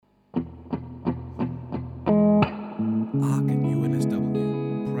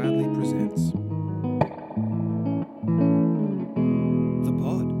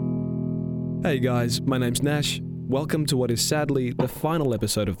Hey guys, my name's Nash. Welcome to what is sadly the final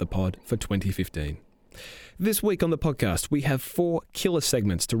episode of the pod for 2015. This week on the podcast, we have 4 killer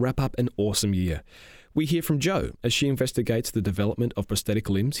segments to wrap up an awesome year. We hear from Jo as she investigates the development of prosthetic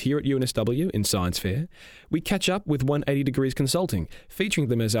limbs here at UNSW in Science Fair. We catch up with 180 Degrees Consulting, featuring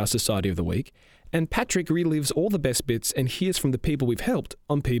them as our Society of the Week. And Patrick relives all the best bits and hears from the people we've helped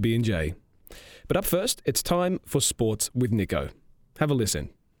on PB&J. But up first, it's time for Sports with Nico. Have a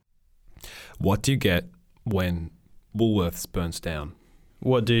listen. What do you get when Woolworths burns down?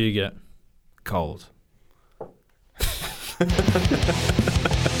 What do you get? Cold.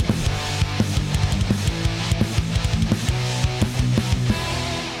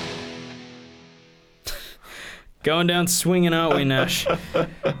 Going down swinging, aren't we, Nash?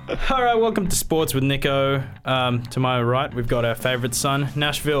 All right, welcome to Sports with Nico. To my right, we've got our favourite son,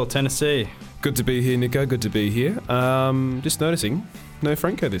 Nashville, Tennessee. Good to be here, Nico. Good to be here. Just noticing, no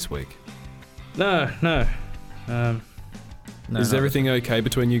Franco this week. No. Is everything okay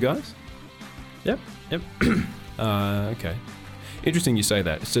between you guys? Yep. Okay. Interesting you say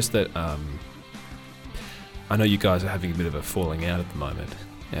that. It's just that I know you guys are having a bit of a falling out at the moment.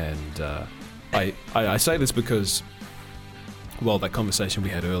 And I say this because, well, that conversation we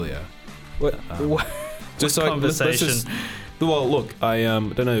had earlier. What conversation? Well, look, I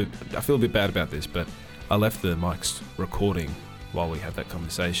don't know. I feel a bit bad about this, but I left the mics recording while we had that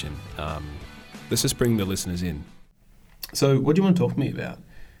conversation. Let's just bring the listeners in. So, what do you want to talk to me about?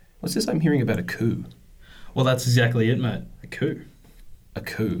 What's this I'm hearing about a coup? Well, that's exactly it, mate. A coup. A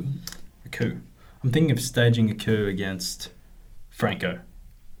coup? A coup. I'm thinking of staging a coup against Franco.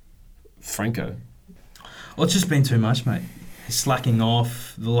 Franco? Well, it's just been too much, mate. He's slacking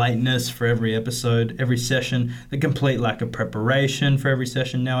off, the lateness for every episode, every session, the complete lack of preparation for every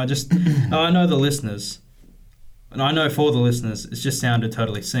session. Now, I know the listeners, and I know for the listeners, it's just sounded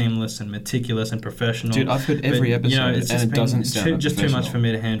totally seamless and meticulous and professional. Dude, I've heard every episode, it's and it doesn't sound just too much for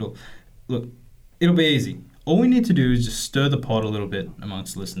me to handle. Look, it'll be easy. All we need to do is just stir the pot a little bit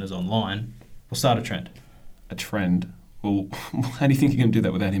amongst listeners online. We'll start a trend. A trend? Well, how do you think you're going to do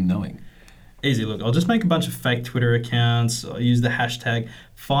that without him knowing? Easy, look, I'll just make a bunch of fake Twitter accounts. I'll use the hashtag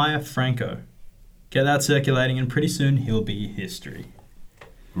FireFranco. Get that circulating, and pretty soon he'll be history.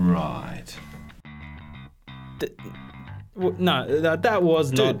 Right. No, that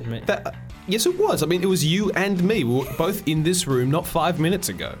was not me. Yes, it was. I mean, it was you and me. We were both in this room not 5 minutes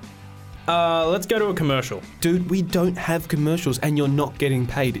ago. Let's go to a commercial. Dude, we don't have commercials, and you're not getting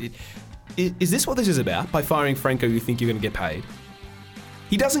paid. Is this what this is about? By firing Franco, you think you're going to get paid?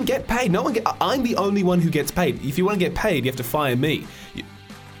 He doesn't get paid. I'm the only one who gets paid. If you want to get paid, you have to fire me.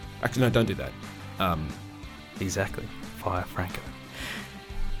 Actually, no, don't do that. Exactly. Fire Franco.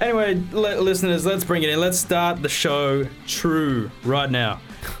 Anyway, listeners, let's bring it in. Let's start the show true right now.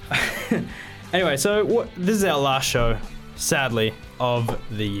 Anyway, so this is our last show, sadly, of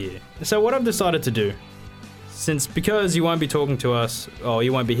the year. So what I've decided to do, because you won't be talking to us, or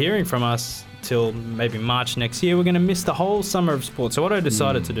you won't be hearing from us till maybe March next year, we're going to miss the whole summer of sports. So what I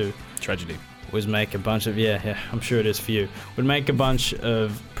decided to do... Tragedy. ...was make a bunch of... Yeah, I'm sure it is for you. We'd make a bunch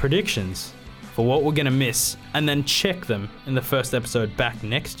of predictions for what we're going to miss, and then check them in the first episode back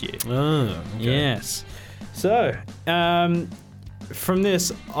next year. Oh, okay. Yes. So, from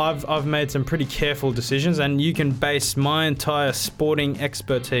this, I've made some pretty careful decisions, and you can base my entire sporting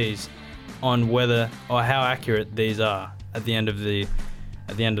expertise on whether or how accurate these are at the end of the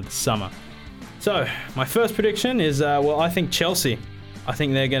summer. So, my first prediction is, I think Chelsea. I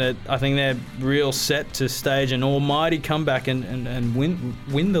think they're real set to stage an almighty comeback and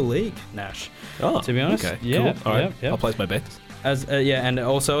win the league, Nash. Oh, to be honest. Okay, yeah, cool. All right, yeah. I'll place my bets. And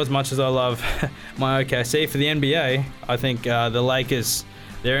also as much as I love my OKC for the NBA, I think the Lakers,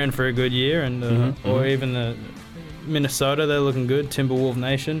 they're in for a good year, and or even the Minnesota, they're looking good. Timberwolf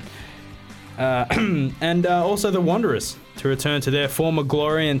Nation, and also the Wanderers to return to their former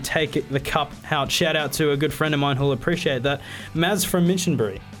glory and take the cup out. Shout out to a good friend of mine who'll appreciate that, Maz from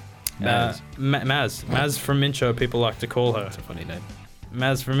Minchinbury. Maz from Mincho, people like to call her. That's a funny name.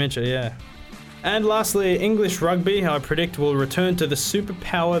 Maz from Mincho, yeah. And lastly, English rugby, I predict, will return to the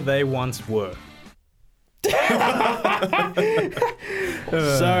superpower they once were.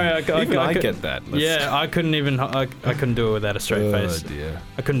 Sorry, I get that. I couldn't do it without a straight face. Oh dear.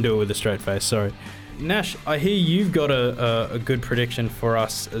 I couldn't do it with a straight face, sorry. Nash, I hear you've got a good prediction for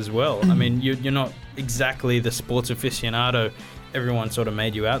us as well. I mean, you're not exactly the sports aficionado everyone sort of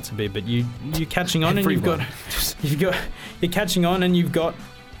made you out to be, but you're catching on, Everyone. and you're catching on, and you've got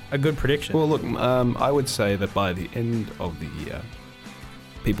a good prediction. Well, look, I would say that by the end of the year,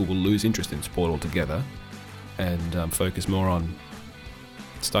 people will lose interest in sport altogether and focus more on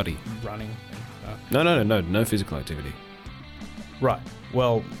Study. running. No physical activity. Right.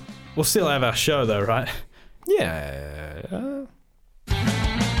 Well, we'll still have our show though, right? Yeah.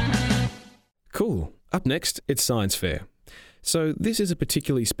 Cool. Up next, it's Science Fair. So this is a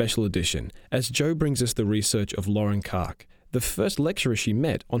particularly special edition, as Jo brings us the research of Lauren Kark, the first lecturer she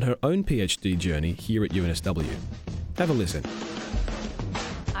met on her own PhD journey here at UNSW. Have a listen.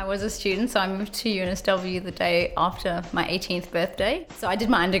 I was a student, so I moved to UNSW the day after my 18th birthday. So I did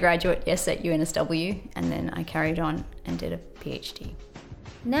my undergraduate, yes, at UNSW, and then I carried on and did a PhD.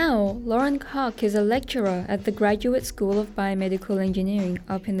 Now, Lauren Kark is a lecturer at the Graduate School of Biomedical Engineering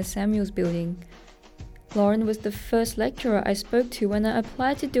up in the Samuels Building. Lauren was the first lecturer I spoke to when I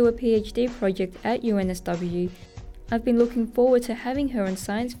applied to do a PhD project at UNSW. I've been looking forward to having her on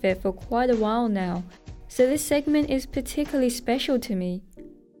Science Fair for quite a while now, so this segment is particularly special to me.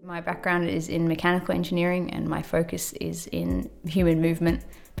 My background is in mechanical engineering and my focus is in human movement,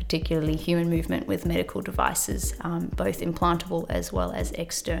 particularly human movement with medical devices, both implantable as well as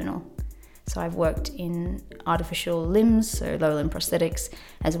external. So I've worked in artificial limbs, so lower limb prosthetics,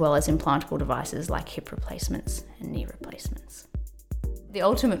 as well as implantable devices like hip replacements and knee replacements. The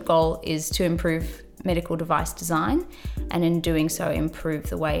ultimate goal is to improve medical device design, and in doing so improve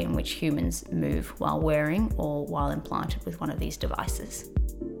the way in which humans move while wearing or while implanted with one of these devices.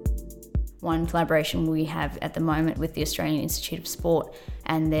 One collaboration we have at the moment with the Australian Institute of Sport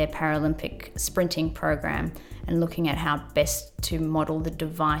and their Paralympic sprinting program, and looking at how best to model the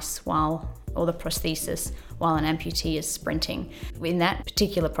device or the prosthesis while an amputee is sprinting. In that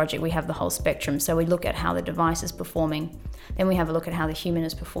particular project, we have the whole spectrum. So we look at how the device is performing, then we have a look at how the human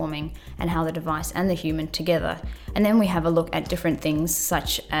is performing and how the device and the human together. And then we have a look at different things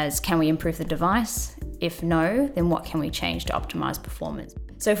such as, can we improve the device? If no, then what can we change to optimize performance?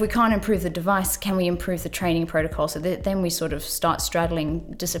 So if we can't improve the device, can we improve the training protocol? So then we sort of start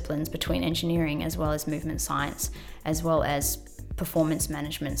straddling disciplines between engineering as well as movement science, as well as performance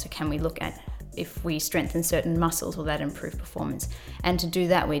management. So can we look at if we strengthen certain muscles, will that improve performance? And to do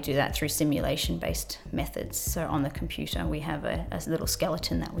that, we do that through simulation-based methods. So on the computer, we have a little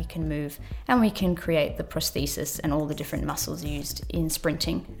skeleton that we can move, and we can create the prosthesis and all the different muscles used in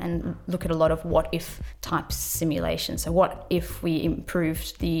sprinting, and look at a lot of what-if type simulation. So what if we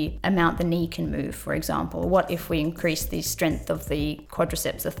improved the amount the knee can move, for example? What if we increased the strength of the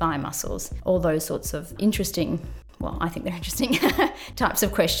quadriceps, the thigh muscles? All those sorts of interesting, well, I think they're interesting types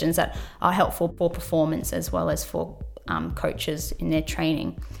of questions that are helpful for performance as well as for coaches in their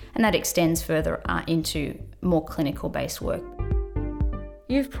training. And that extends further into more clinical-based work.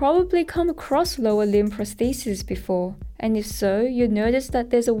 You've probably come across lower limb prostheses before, and if so, you'll notice that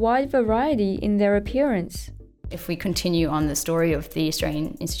there's a wide variety in their appearance. If we continue on the story of the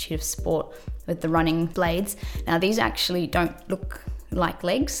Australian Institute of Sport with the running blades, now these actually don't look like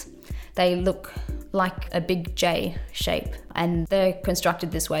legs. They look like a big J shape, and they're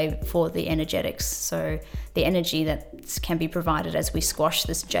constructed this way for the energetics. So the energy that can be provided as we squash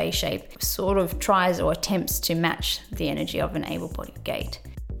this J shape sort of tries or attempts to match the energy of an able-bodied gait.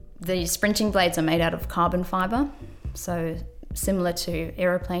 The sprinting blades are made out of carbon fibre, so similar to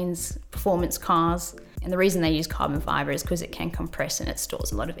aeroplanes, performance cars. And the reason they use carbon fibre is because it can compress and it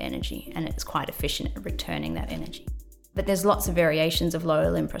stores a lot of energy, and it's quite efficient at returning that energy. But there's lots of variations of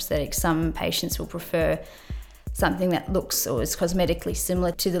lower limb prosthetics. Some patients will prefer something that looks or is cosmetically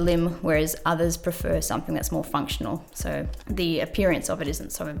similar to the limb, whereas others prefer something that's more functional. So the appearance of it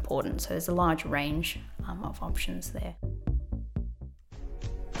isn't so important. So there's a large range of options there.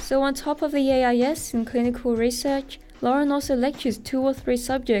 So on top of the AIS and clinical research, Lauren also lectures 2 or 3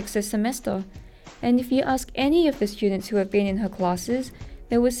 subjects a semester. And if you ask any of the students who have been in her classes,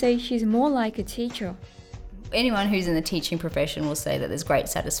 they will say she's more like a teacher. Anyone who's in the teaching profession will say that there's great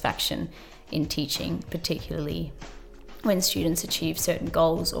satisfaction in teaching, particularly when students achieve certain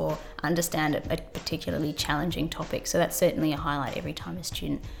goals or understand a particularly challenging topic. So that's certainly a highlight every time a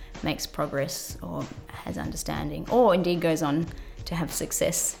student makes progress or has understanding, or indeed goes on to have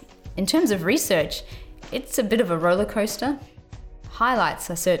success. In terms of research, it's a bit of a roller coaster. Highlights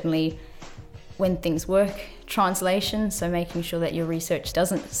are certainly when things work, translation, so making sure that your research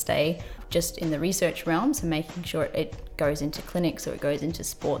doesn't stay just in the research realm, so making sure it goes into clinics or it goes into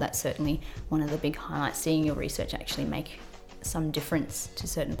sport. That's certainly one of the big highlights, seeing your research actually make some difference to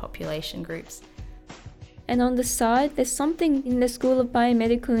certain population groups. And on the side, there's something in the School of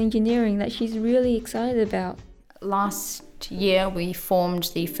Biomedical Engineering that she's really excited about. Last year, we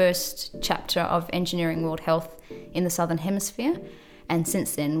formed the first chapter of Engineering World Health in the Southern Hemisphere. And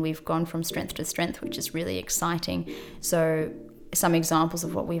since then, we've gone from strength to strength, which is really exciting. So some examples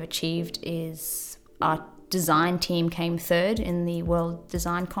of what we've achieved is our design team came third in the World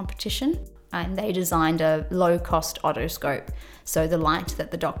Design Competition, and they designed a low-cost otoscope. So the light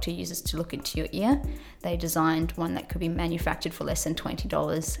that the doctor uses to look into your ear, they designed one that could be manufactured for less than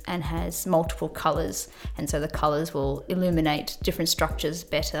 $20 and has multiple colours, and so the colours will illuminate different structures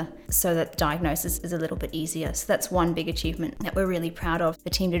better so that diagnosis is a little bit easier. So that's one big achievement that we're really proud of. The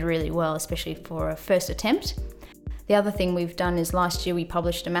team did really well, especially for a first attempt. The other thing we've done is last year we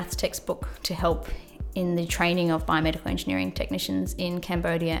published a maths textbook to help in the training of biomedical engineering technicians in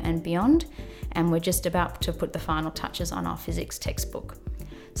Cambodia and beyond, and we're just about to put the final touches on our physics textbook.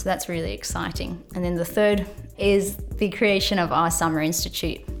 So that's really exciting. And then the third is the creation of our Summer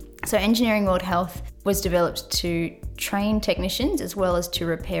Institute. So Engineering World Health was developed to train technicians as well as to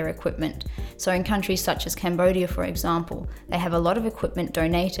repair equipment. So in countries such as Cambodia, for example, they have a lot of equipment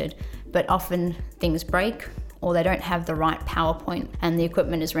donated, but often things break or they don't have the right power point and the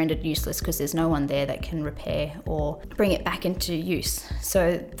equipment is rendered useless because there's no one there that can repair or bring it back into use.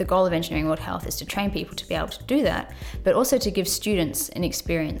 So the goal of Engineering World Health is to train people to be able to do that, but also to give students an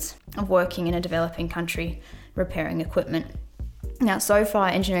experience of working in a developing country repairing equipment. Now, so far,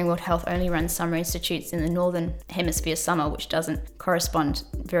 Engineering World Health only runs summer institutes in the Northern Hemisphere summer, which doesn't correspond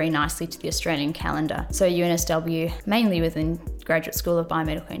very nicely to the Australian calendar. So UNSW, mainly within Graduate School of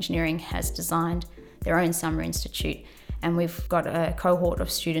Biomedical Engineering, has designed their own summer institute, and we've got a cohort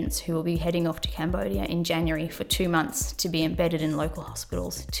of students who will be heading off to Cambodia in January for 2 months to be embedded in local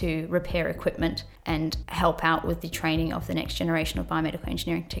hospitals to repair equipment and help out with the training of the next generation of biomedical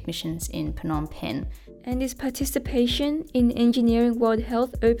engineering technicians in Phnom Penh. And is participation in Engineering World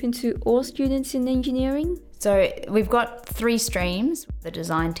Health open to all students in engineering? So we've got 3 streams: the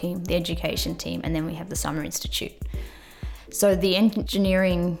design team, the education team, and then we have the Summer Institute. So the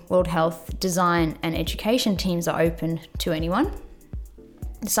Engineering World Health design and education teams are open to anyone.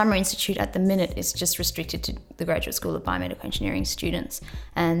 The Summer Institute at the minute is just restricted to the Graduate School of Biomedical Engineering students.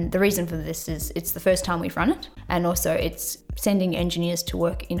 And the reason for this is it's the first time we've run it, and also it's sending engineers to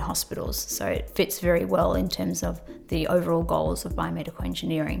work in hospitals. So it fits very well in terms of the overall goals of biomedical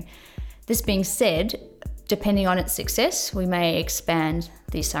engineering. This being said, depending on its success, we may expand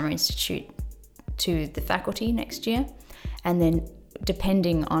the Summer Institute to the faculty next year. And then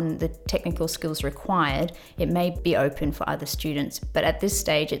depending on the technical skills required, it may be open for other students. But at this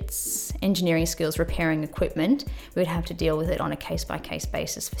stage, it's engineering skills repairing equipment. We would have to deal with it on a case-by-case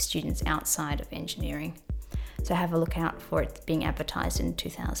basis for students outside of engineering. So have a look out for it being advertised in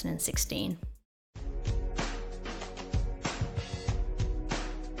 2016.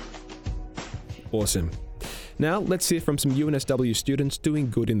 Awesome. Now let's hear from some UNSW students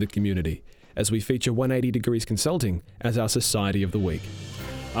doing good in the community, as we feature 180 Degrees Consulting as our Society of the Week.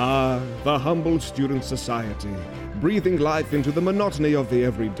 Ah, the humble student society, breathing life into the monotony of the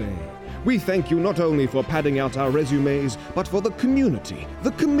everyday. We thank you not only for padding out our resumes, but for the community,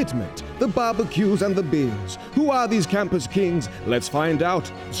 the commitment, the barbecues and the beers. Who are these campus kings? Let's find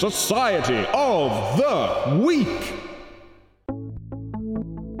out. Society of the Week!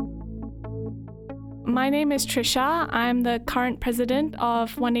 My name is Trisha. I'm the current president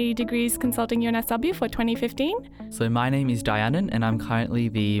of 180 Degrees Consulting UNSW for 2015. So my name is Dayanan and I'm currently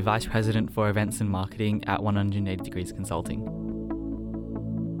the vice president for events and marketing at 180 Degrees Consulting.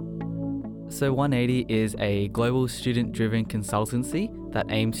 So 180 is a global student-driven consultancy that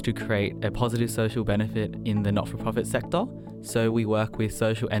aims to create a positive social benefit in the not-for-profit sector. So we work with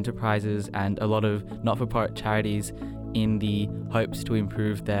social enterprises and a lot of not-for-profit charities in the hopes to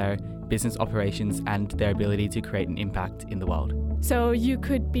improve their business operations and their ability to create an impact in the world. So you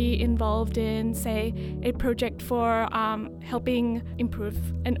could be involved in, say, a project for helping improve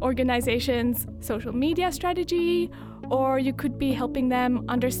an organization's social media strategy, or you could be helping them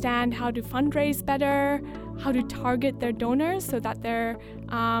understand how to fundraise better, how to target their donors so that they're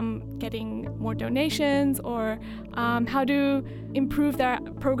getting more donations, or how to improve their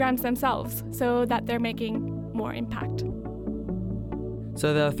programs themselves so that they're making more impact.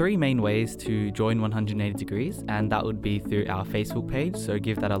 So there are 3 main ways to join 180 Degrees, and that would be through our Facebook page, so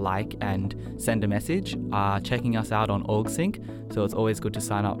give that a like and send a message, checking us out on OrgSync, so it's always good to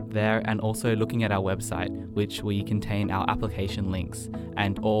sign up there, and also looking at our website, which we contain our application links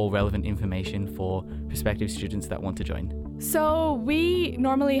and all relevant information for prospective students that want to join. So we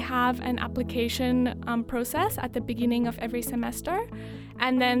normally have an application process at the beginning of every semester,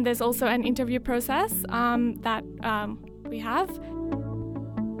 and then there's also an interview process that we have.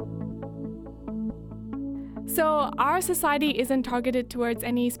 So our society isn't targeted towards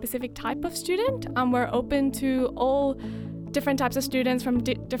any specific type of student. We're open to all different types of students from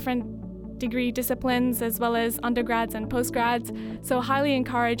different degree disciplines as well as undergrads and postgrads. So highly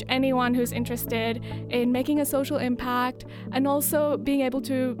encourage anyone who's interested in making a social impact and also being able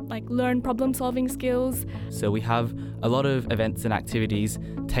to learn problem solving skills. So we have a lot of events and activities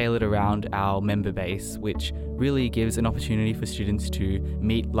tailored around our member base, which really gives an opportunity for students to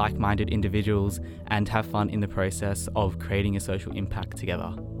meet like-minded individuals and have fun in the process of creating a social impact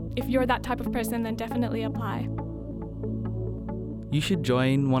together. If you're that type of person, then definitely apply. You should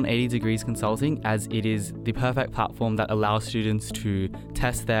join 180 Degrees Consulting, as it is the perfect platform that allows students to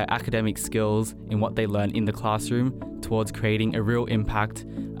test their academic skills in what they learn in the classroom towards creating a real impact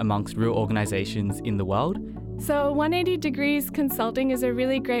amongst real organisations in the world. So 180 Degrees Consulting is a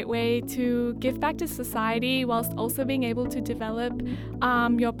really great way to give back to society whilst also being able to develop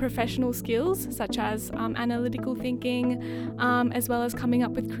your professional skills, such as analytical thinking, as well as coming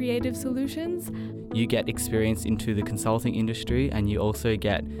up with creative solutions. You get experience into the consulting industry, and you also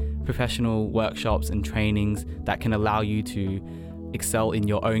get professional workshops and trainings that can allow you to excel in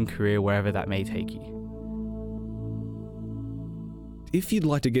your own career wherever that may take you. If you'd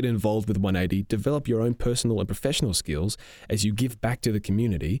like to get involved with 180, develop your own personal and professional skills as you give back to the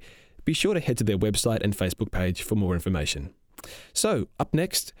community, be sure to head to their website and Facebook page for more information. So, up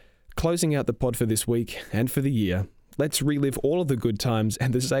next, closing out the pod for this week and for the year, let's relive all of the good times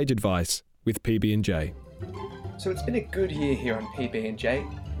and the sage advice with PB&J. So it's been a good year here on PB&J.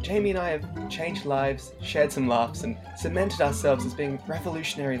 Jamie and I have changed lives, shared some laughs, and cemented ourselves as being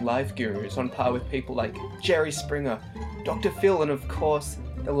revolutionary life gurus on par with people like Jerry Springer, Dr. Phil, and of course,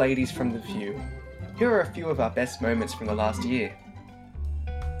 the ladies from The View. Here are a few of our best moments from the last year.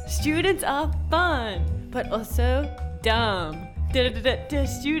 Students are fun, but also dumb.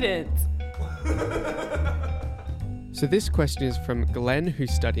 Students. So this question is from Glenn,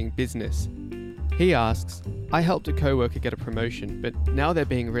 who's studying business. He asks, I helped a co-worker get a promotion, but now they're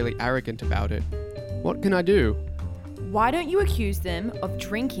being really arrogant about it. What can I do? Why don't you accuse them of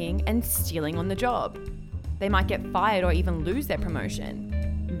drinking and stealing on the job? They might get fired or even lose their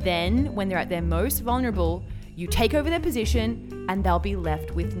promotion. Then, when they're at their most vulnerable, you take over their position and they'll be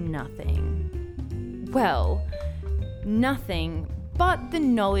left with nothing. Well, nothing but the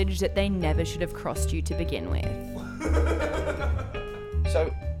knowledge that they never should have crossed you to begin with.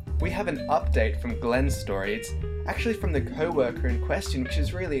 So, we have an update from Glenn's story. It's actually from the co-worker in question, which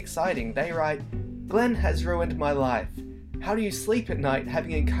is really exciting. They write, Glenn has ruined my life. How do you sleep at night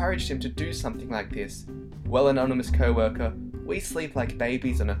having encouraged him to do something like this? Well, anonymous co-worker, we sleep like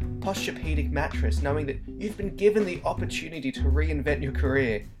babies on a Posturepedic mattress, knowing that you've been given the opportunity to reinvent your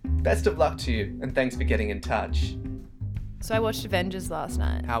career. Best of luck to you, and thanks for getting in touch. So I watched Avengers last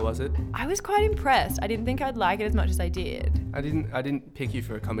night. How was it? I was quite impressed. I didn't think I'd like it as much as I did. I didn't pick you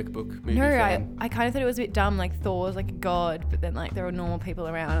for a comic book movie No, fan. I kind of thought it was a bit dumb, like Thor's like a god, but then there were normal people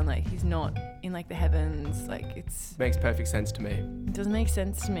around and he's not in the heavens. It's Makes perfect sense to me. It doesn't make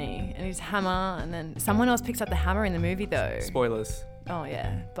sense to me. And his hammer, and then someone else picks up the hammer in the movie though. Spoilers. Oh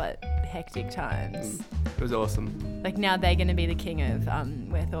yeah, but hectic times. It was awesome. Now they're going to be the king of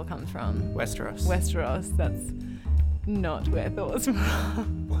where Thor comes from. Westeros. Westeros, that's not where Thor's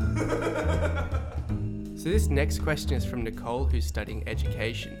from. So this next question is from Nicole, who's studying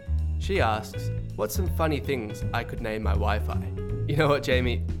education. She asks, what's some funny things I could name my Wi-Fi? You know what,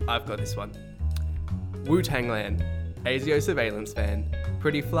 Jamie? I've got this one. Wu-Tang Land, ASIO surveillance van,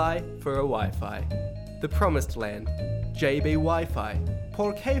 Pretty Fly for a Wi-Fi. The Promised Land, JB Wi-Fi,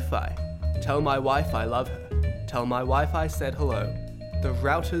 Por K-Fi. Tell my Wi-Fi love her. Tell my Wi-Fi said hello. The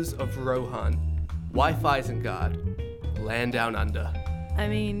Routers of Rohan, Wi-Fi Isengard, Land Down Under.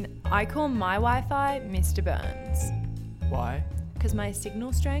 I call my Wi-Fi Mr. Burns. Why? Because my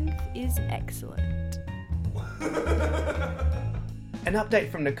signal strength is excellent. An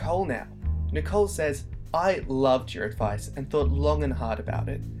update from Nicole now. Nicole says, I loved your advice and thought long and hard about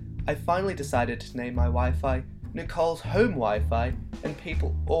it. I finally decided to name my Wi-Fi Nicole's Home Wi-Fi, and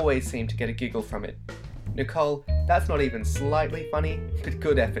people always seem to get a giggle from it. Nicole, that's not even slightly funny, but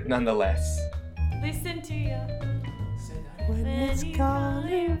good effort nonetheless. Listen to you. When it's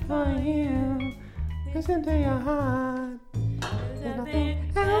calling for you, listen to your heart. There's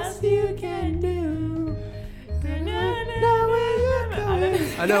nothing else you can do.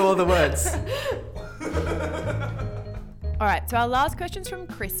 I know all the words. Alright, so our last question's from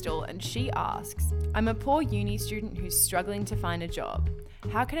Crystal, and she asks, I'm a poor uni student who's struggling to find a job.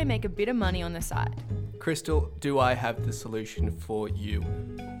 How can I make a bit of money on the side? Crystal, do I have the solution for you?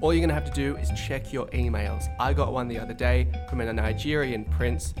 All you're going to have to do is check your emails. I got one the other day from a Nigerian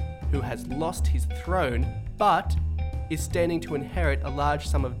prince who has lost his throne, but is standing to inherit a large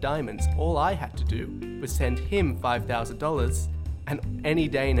sum of diamonds. All I had to do was send him $5,000, And any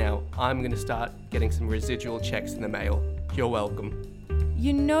day now, I'm going to start getting some residual checks in the mail. You're welcome.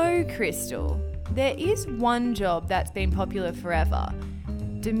 You know, Crystal, there is one job that's been popular forever.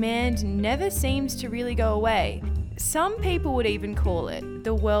 Demand never seems to really go away. Some people would even call it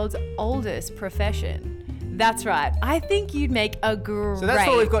the world's oldest profession. That's right. I think you'd make a great... So that's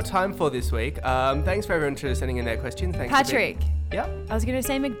all we've got time for this week. Thanks for everyone for sending in their questions. Thanks Patrick. Yep. I was going to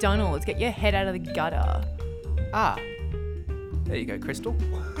say McDonald's. Get your head out of the gutter. Ah. There you go, Crystal.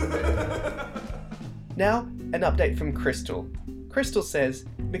 Now, an update from Crystal. Crystal says,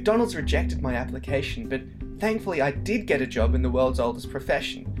 McDonald's rejected my application, but thankfully I did get a job in the world's oldest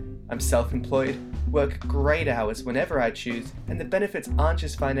profession. I'm self-employed, work great hours whenever I choose, and the benefits aren't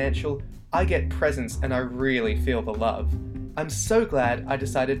just financial, I get presents and I really feel the love. I'm so glad I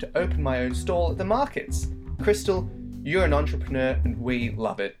decided to open my own stall at the markets. Crystal, you're an entrepreneur and we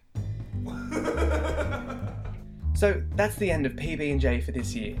love it. So that's the end of PB&J for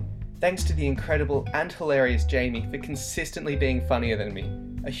this year. Thanks to the incredible and hilarious Jamie for consistently being funnier than me.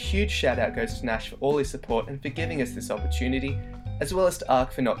 A huge shout out goes to Nash for all his support and for giving us this opportunity, as well as to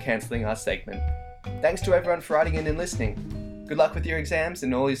ARC for not cancelling our segment. Thanks to everyone for writing in and listening. Good luck with your exams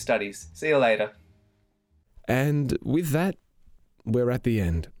and all your studies. See you later. And with that, we're at the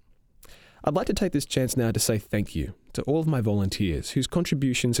end. I'd like to take this chance now to say thank you to all of my volunteers whose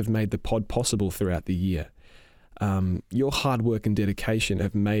contributions have made the pod possible throughout the year. Your hard work and dedication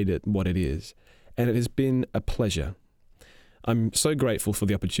have made it what it is, and it has been a pleasure. I'm so grateful for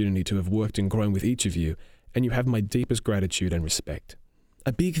the opportunity to have worked and grown with each of you, and you have my deepest gratitude and respect.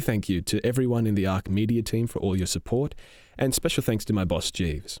 A big thank you to everyone in the ARC media team for all your support, and special thanks to my boss,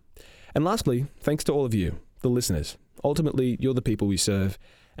 Jeeves. And lastly, thanks to all of you, the listeners. Ultimately, you're the people we serve,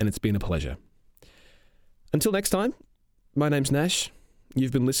 and it's been a pleasure. Until next time, my name's Nash.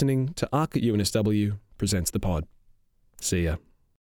 You've been listening to ARC at UNSW presents the pod. See ya.